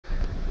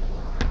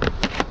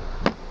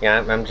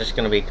Yeah, I'm just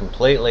going to be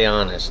completely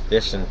honest.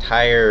 This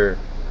entire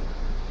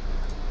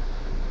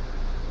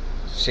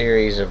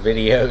series of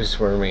videos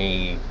where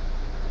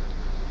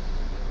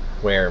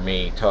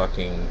me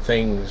talking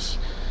things,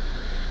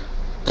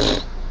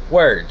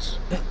 words,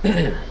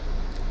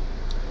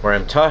 where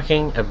I'm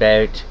talking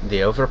about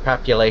the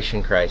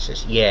overpopulation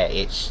crisis. Yeah,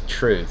 it's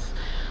truth.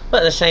 But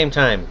at the same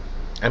time,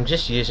 I'm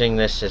just using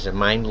this as a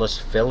mindless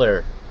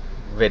filler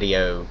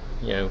video,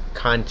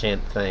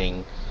 content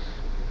thing,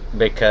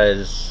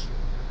 because,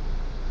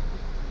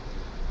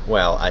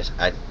 well,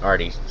 I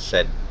already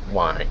said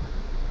why.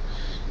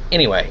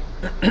 Anyway,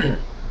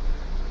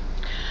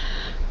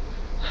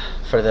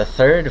 for the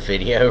third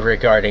video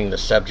regarding the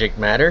subject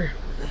matter,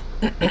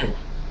 in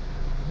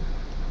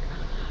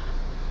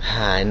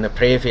the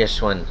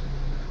previous one,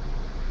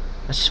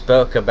 I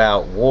spoke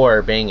about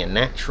war being a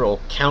natural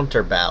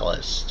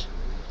counterballast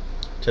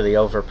to the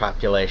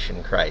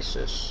overpopulation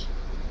crisis,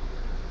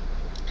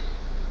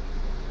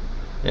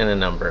 and a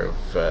number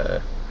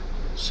of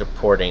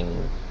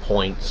supporting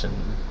points and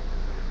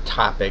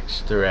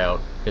topics throughout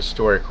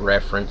historic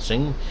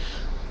referencing.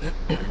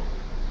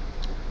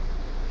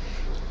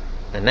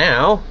 And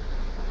now,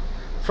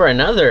 for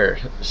another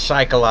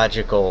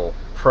psychological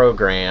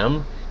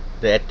program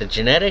that at the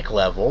genetic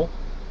level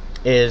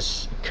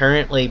is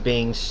currently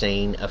being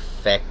seen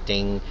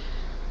affecting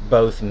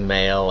both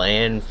male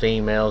and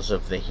females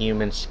of the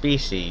human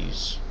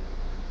species.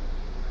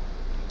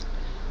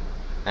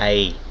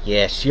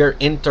 Yes, your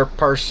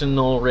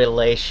interpersonal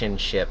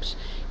relationships,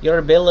 your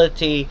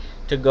ability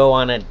to go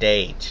on a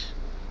date,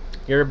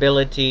 your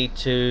ability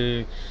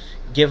to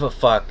give a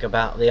fuck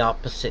about the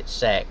opposite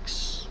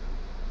sex.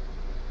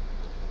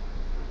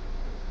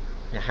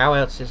 Now, how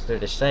else is there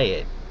to say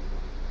it?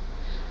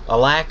 A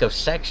lack of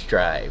sex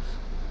drive.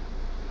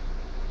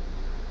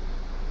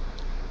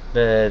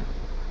 The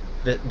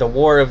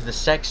war of the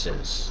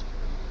sexes.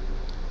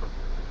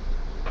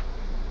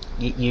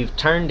 You've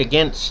turned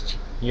against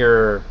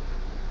your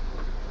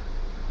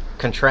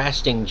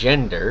contrasting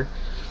gender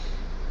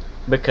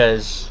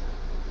because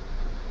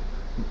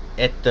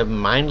at the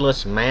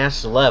mindless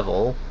mass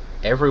level,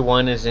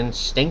 everyone is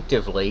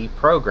instinctively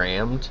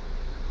programmed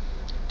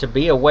to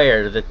be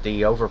aware that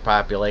the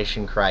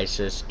overpopulation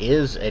crisis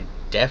is a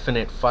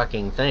definite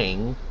fucking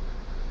thing,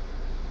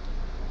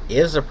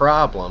 is a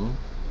problem.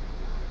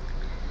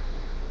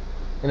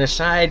 And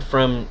aside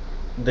from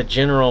the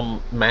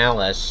general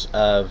malice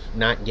of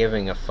not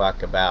giving a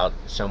fuck about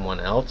someone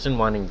else and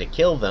wanting to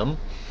kill them,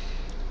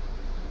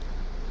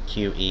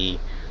 QE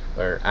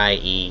or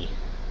IE,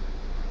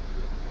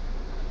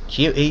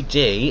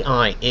 QED,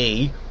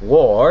 IE,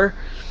 war,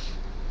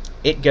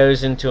 it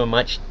goes into a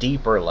much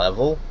deeper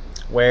level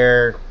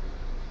where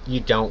you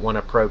don't want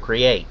to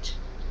procreate.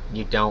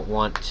 You don't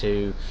want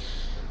to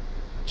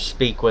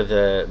speak with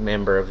a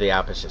member of the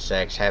opposite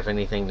sex, have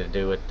anything to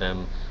do with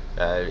them,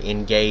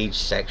 engage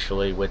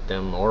sexually with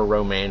them or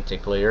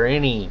romantically or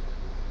any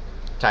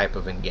type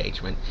of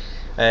engagement.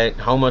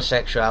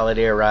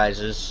 Homosexuality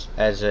arises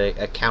as a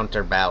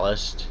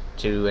counterballast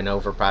to an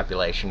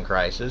overpopulation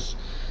crisis.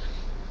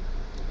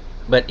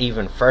 But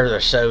even further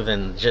so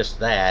than just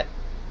that,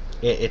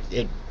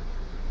 it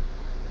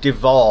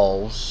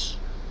devolves,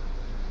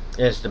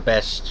 is the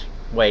best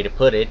way to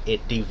put it.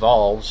 It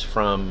devolves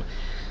from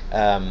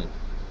a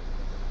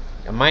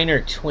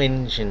minor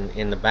twinge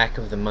in the back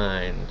of the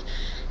mind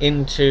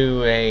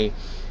into a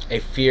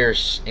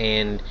fierce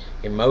and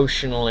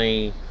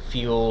emotionally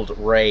fueled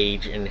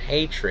rage and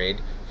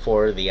hatred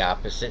for the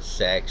opposite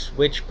sex,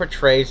 which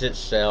portrays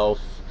itself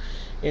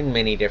in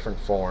many different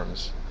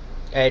forms.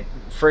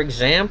 For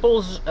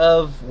examples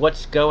of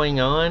what's going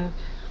on,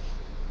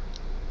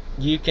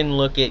 you can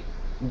look at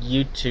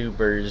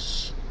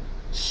YouTubers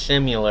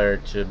similar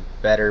to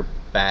Better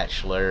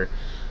Bachelor.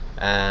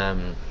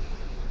 Well,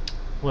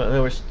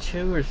 there was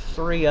 2 or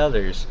 3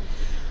 others.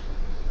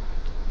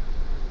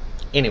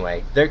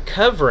 Anyway, they're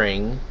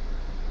covering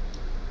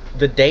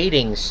the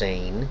dating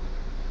scene,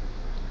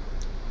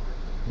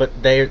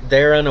 but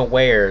they're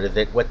unaware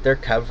that what they're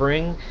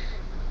covering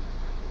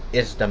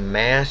is the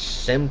mass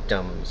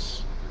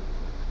symptoms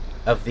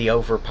of the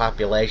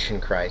overpopulation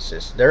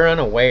crisis. They're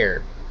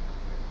unaware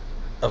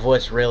of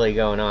what's really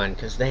going on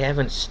because they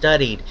haven't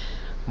studied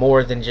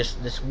more than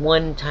just this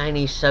one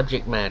tiny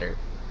subject matter.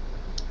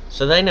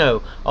 So they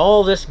know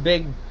all this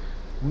big,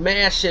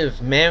 massive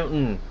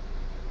mountain,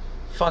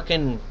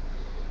 fucking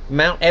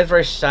Mount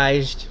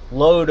Everest-sized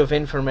load of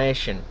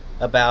information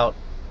about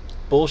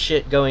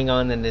bullshit going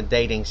on in the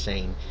dating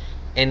scene,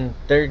 and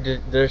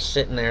they're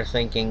sitting there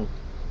thinking,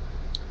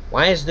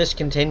 why is this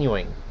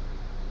continuing?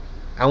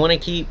 I want to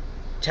keep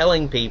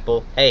telling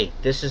people, hey,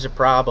 this is a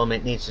problem,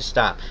 it needs to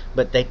stop,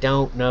 but they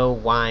don't know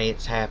why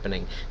it's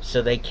happening,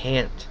 so they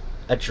can't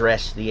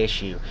address the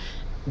issue.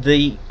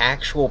 The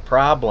actual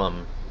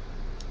problem,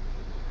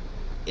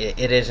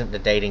 it isn't the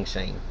dating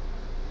scene.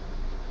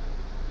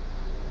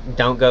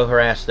 Don't go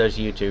harass those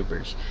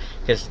YouTubers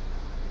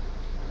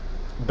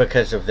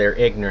because of their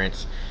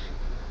ignorance.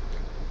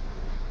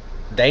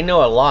 They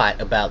know a lot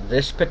about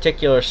this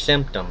particular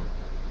symptom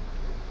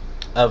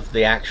of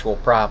the actual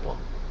problem.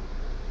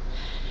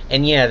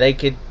 And yeah, they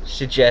could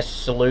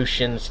suggest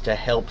solutions to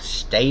help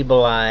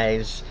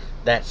stabilize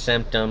that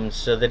symptom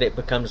so that it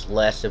becomes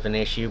less of an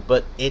issue,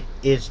 but it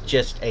is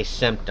just a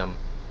symptom.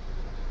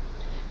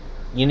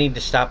 You need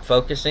to stop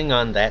focusing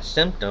on that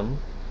symptom,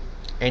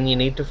 and you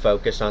need to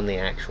focus on the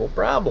actual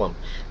problem.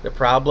 The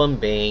problem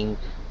being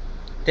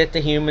that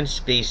the human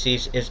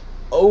species is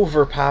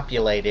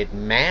overpopulated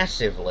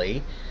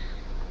massively.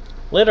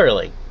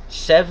 Literally,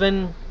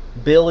 7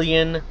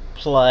 billion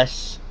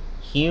plus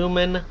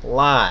human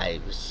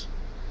lives.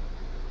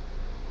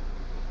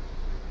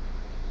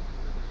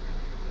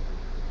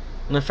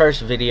 In the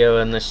first video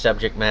in this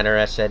subject matter,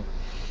 I said,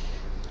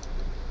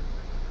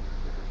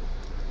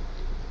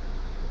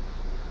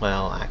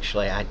 well,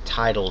 actually, I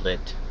titled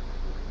it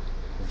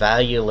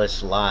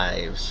Valueless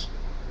Lives.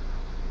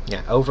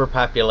 Yeah,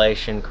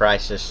 Overpopulation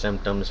Crisis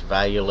Symptoms,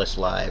 Valueless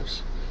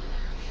Lives.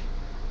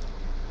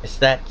 It's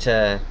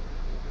that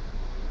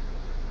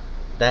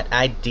that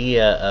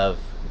idea of,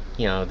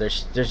 you know,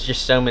 there's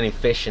just so many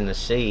fish in the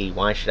sea,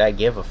 why should I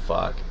give a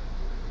fuck?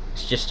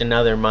 It's just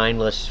another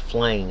mindless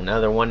fling,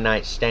 another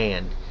one-night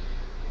stand.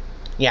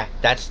 Yeah,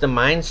 that's the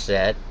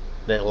mindset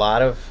that a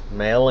lot of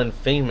male and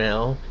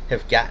female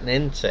have gotten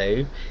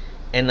into,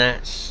 and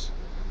that's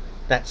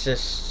a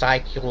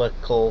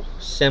cyclical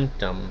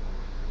symptom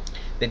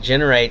that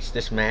generates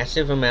this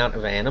massive amount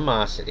of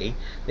animosity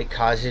that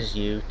causes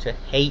you to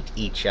hate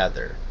each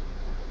other,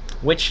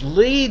 which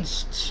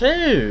leads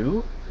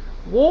to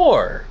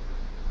war.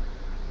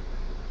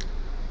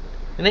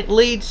 And it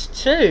leads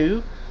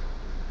to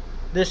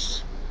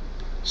this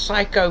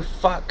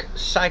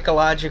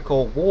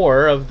psychological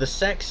war of the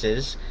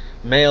sexes,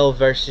 male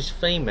versus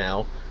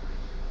female,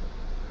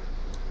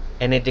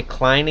 and a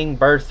declining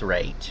birth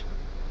rate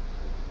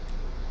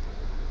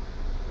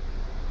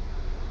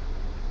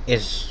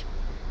is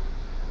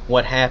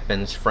what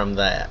happens from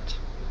that.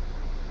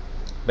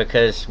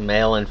 Because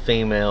male and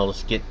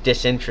females get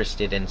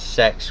disinterested in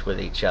sex with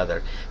each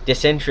other,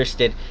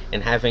 disinterested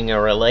in having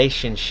a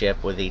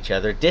relationship with each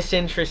other,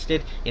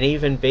 disinterested in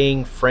even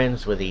being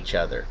friends with each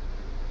other.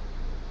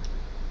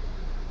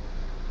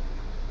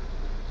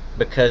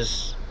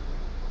 Because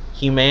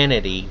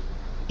humanity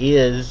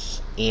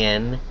is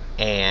in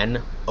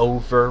an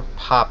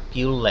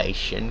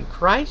overpopulation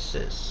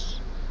crisis.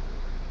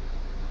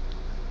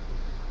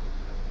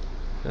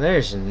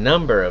 There's a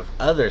number of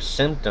other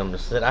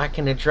symptoms that I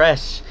can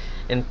address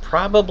and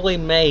probably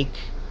make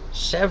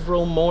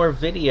several more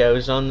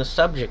videos on the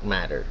subject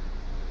matter.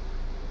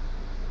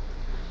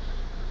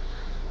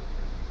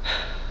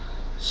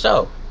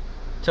 So,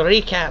 to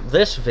recap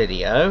this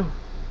video,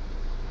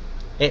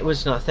 it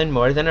was nothing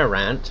more than a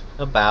rant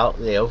about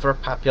the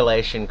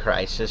overpopulation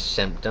crisis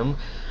symptom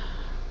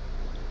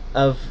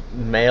of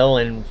male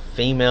and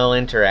female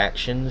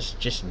interactions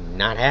just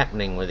not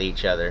happening with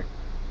each other.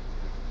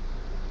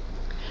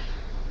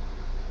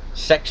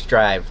 Sex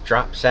drive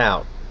drops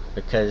out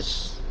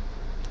because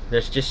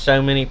there's just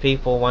so many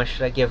people, why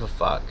should I give a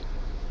fuck?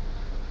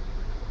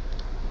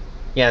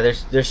 Yeah,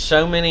 there's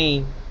so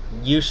many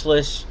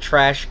useless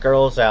trash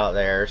girls out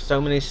there, so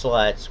many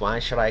sluts, why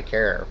should I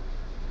care?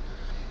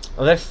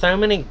 Well, there's so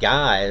many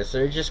guys,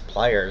 they're just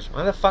players,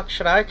 why the fuck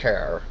should I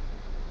care?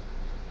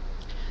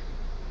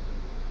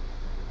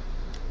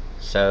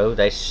 So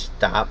they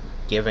stop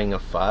giving a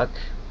fuck,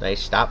 they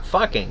stop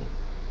fucking.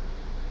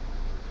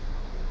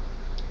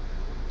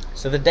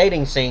 So the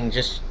dating scene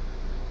just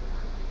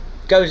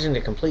goes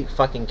into complete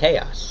fucking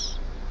chaos.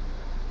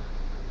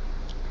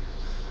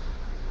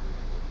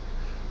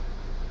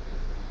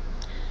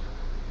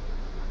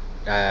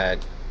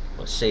 Let's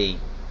see.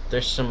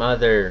 There's some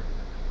other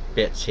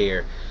bits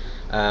here.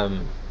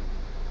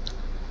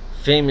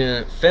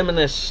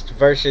 Feminist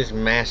versus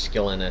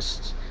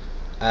masculinist.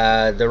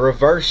 The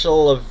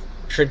reversal of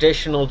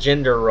traditional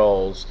gender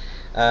roles.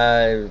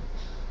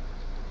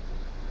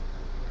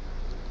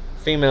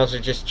 Females are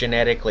just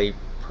genetically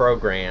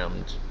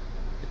programmed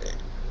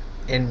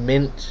and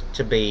meant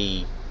to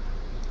be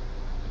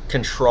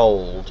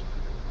controlled.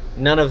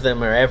 None of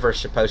them are ever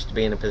supposed to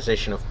be in a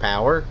position of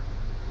power.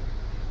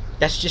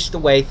 That's just the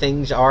way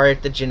things are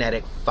at the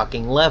genetic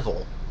fucking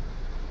level.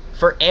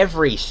 For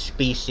every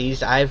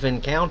species I've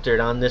encountered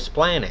on this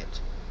planet.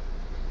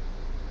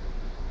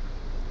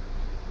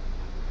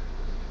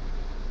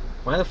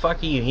 Why the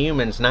fuck are you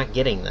humans not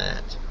getting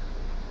that?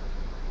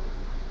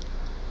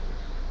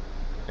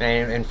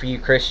 And for you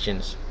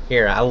Christians,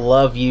 here, I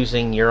love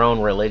using your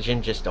own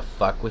religion just to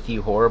fuck with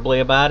you horribly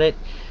about it.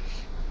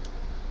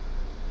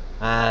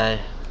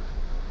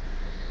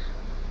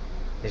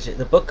 Is it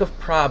the book of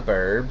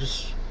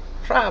Proverbs?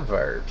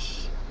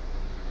 Proverbs.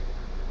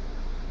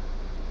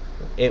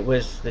 It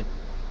was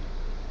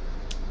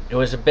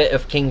a bit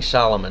of King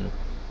Solomon.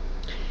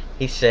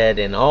 He said,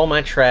 in all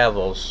my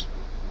travels,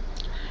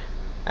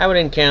 I would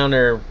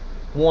encounter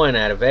 1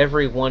 out of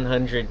every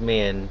 100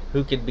 men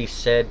who could be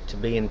said to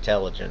be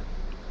intelligent.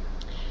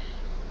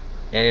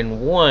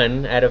 And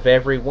 1 out of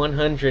every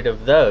 100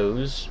 of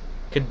those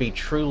could be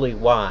truly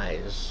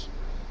wise,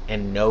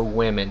 and no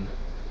women.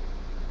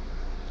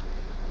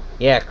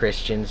 Yeah,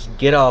 Christians,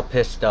 get all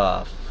pissed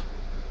off.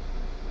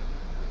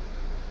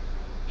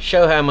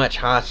 Show how much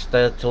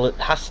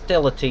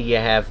hostility you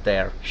have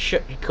there.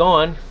 Go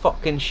on,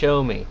 fucking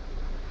show me.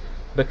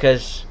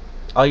 Because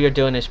all you're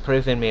doing is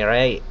proving me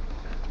right.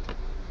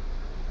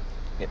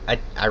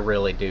 I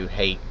really do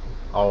hate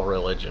all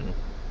religion.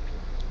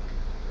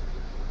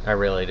 I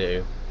really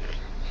do.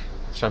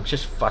 So I'm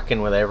just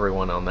fucking with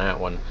everyone on that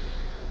one.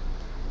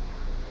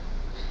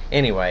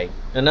 Anyway,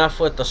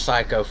 enough with the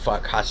psycho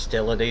fuck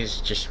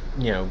hostilities. Just,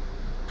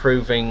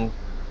 proving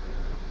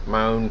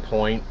my own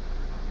point.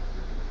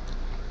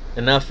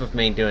 Enough of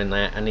me doing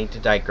that. I need to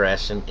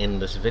digress and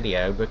end this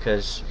video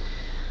because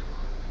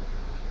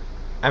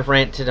I've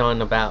ranted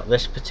on about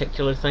this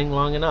particular thing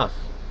long enough.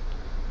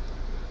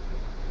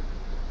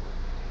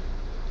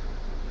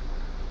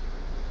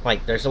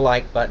 Like, there's a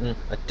like button,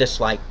 a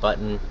dislike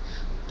button,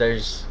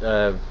 there's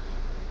a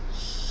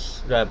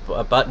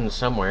button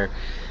somewhere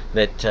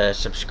that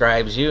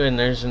subscribes you, and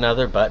there's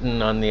another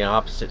button on the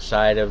opposite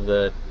side of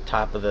the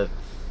top of the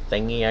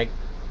thingy, I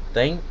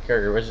think,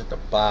 or was it the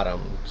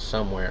bottom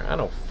somewhere? I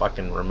don't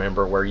fucking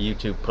remember where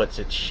YouTube puts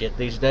its shit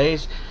these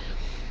days.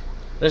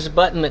 There's a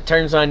button that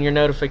turns on your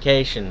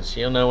notifications.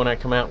 You'll know when I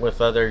come out with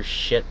other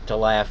shit to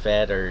laugh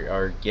at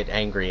or get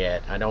angry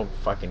at. I don't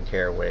fucking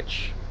care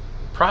which.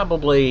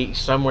 Probably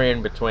somewhere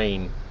in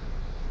between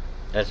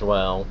as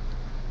well.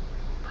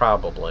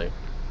 Probably.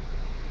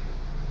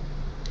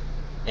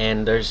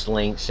 And there's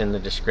links in the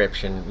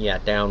description. Yeah,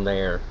 down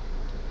there.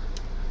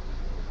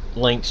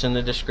 Links in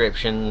the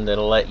description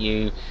that'll let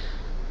you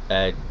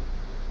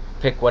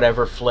pick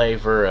whatever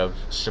flavor of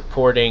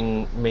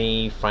supporting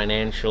me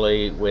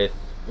financially with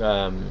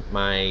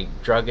my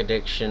drug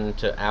addiction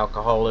to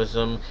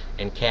alcoholism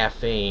and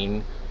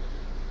caffeine,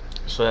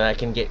 so that I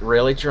can get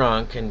really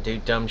drunk and do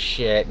dumb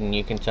shit, and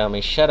you can tell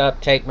me, shut up,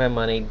 take my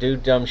money, do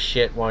dumb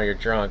shit while you're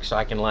drunk, so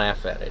I can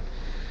laugh at it.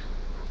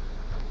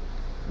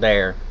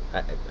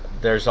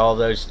 There's all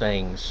those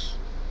things.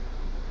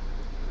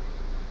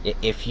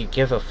 If you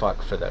give a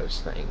fuck for those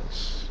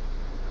things.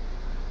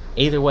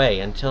 Either way,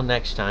 until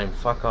next time,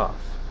 fuck off.